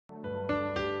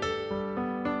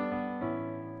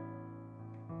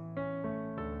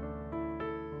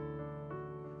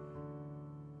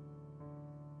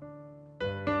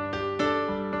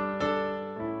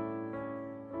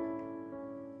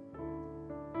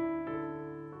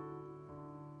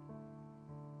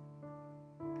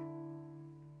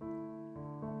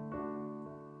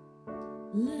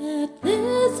Let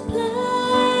this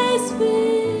place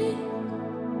be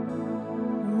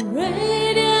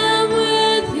radiant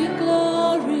with your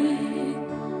glory.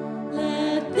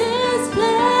 Let this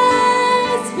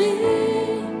place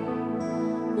be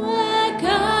where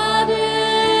God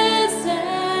is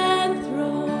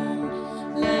enthroned.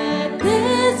 Let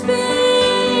this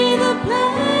be the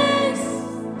place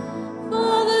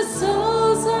for the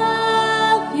soles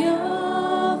of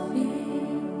your feet.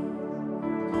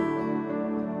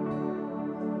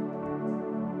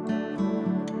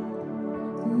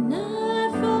 And I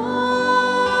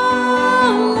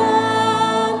fall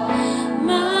on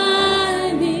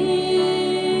my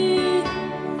knees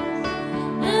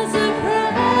as the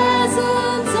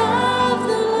presence of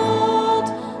the Lord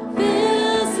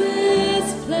fills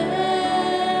this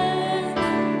place.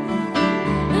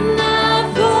 And I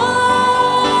fall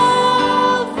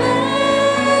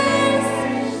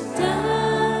face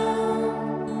down,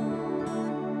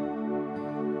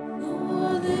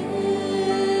 for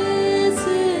this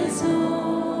is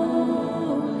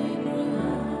holy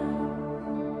ground.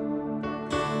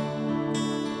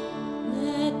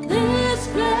 Let this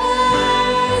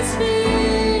place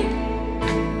be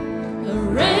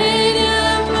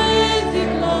radiant with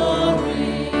your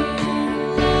glory.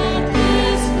 Let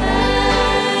this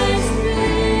place be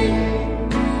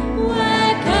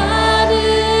where God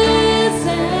is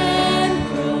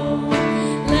enthroned.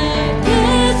 Let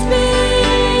this be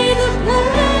the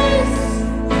place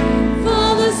for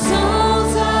the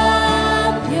soles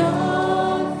of your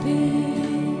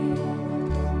feet.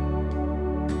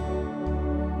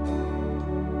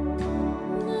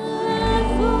 I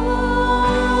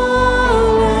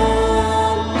fall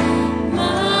on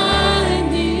my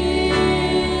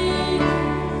knees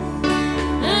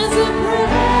as the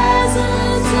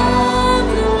presence of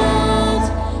the Lord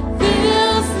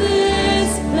fills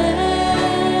this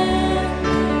place.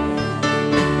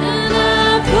 And I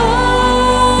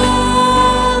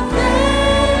fall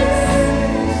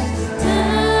face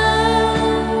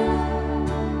down,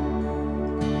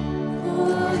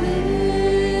 for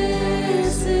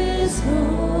this is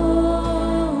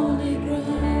holy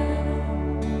ground.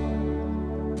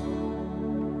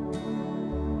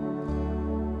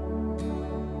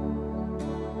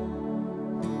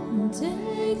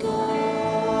 Take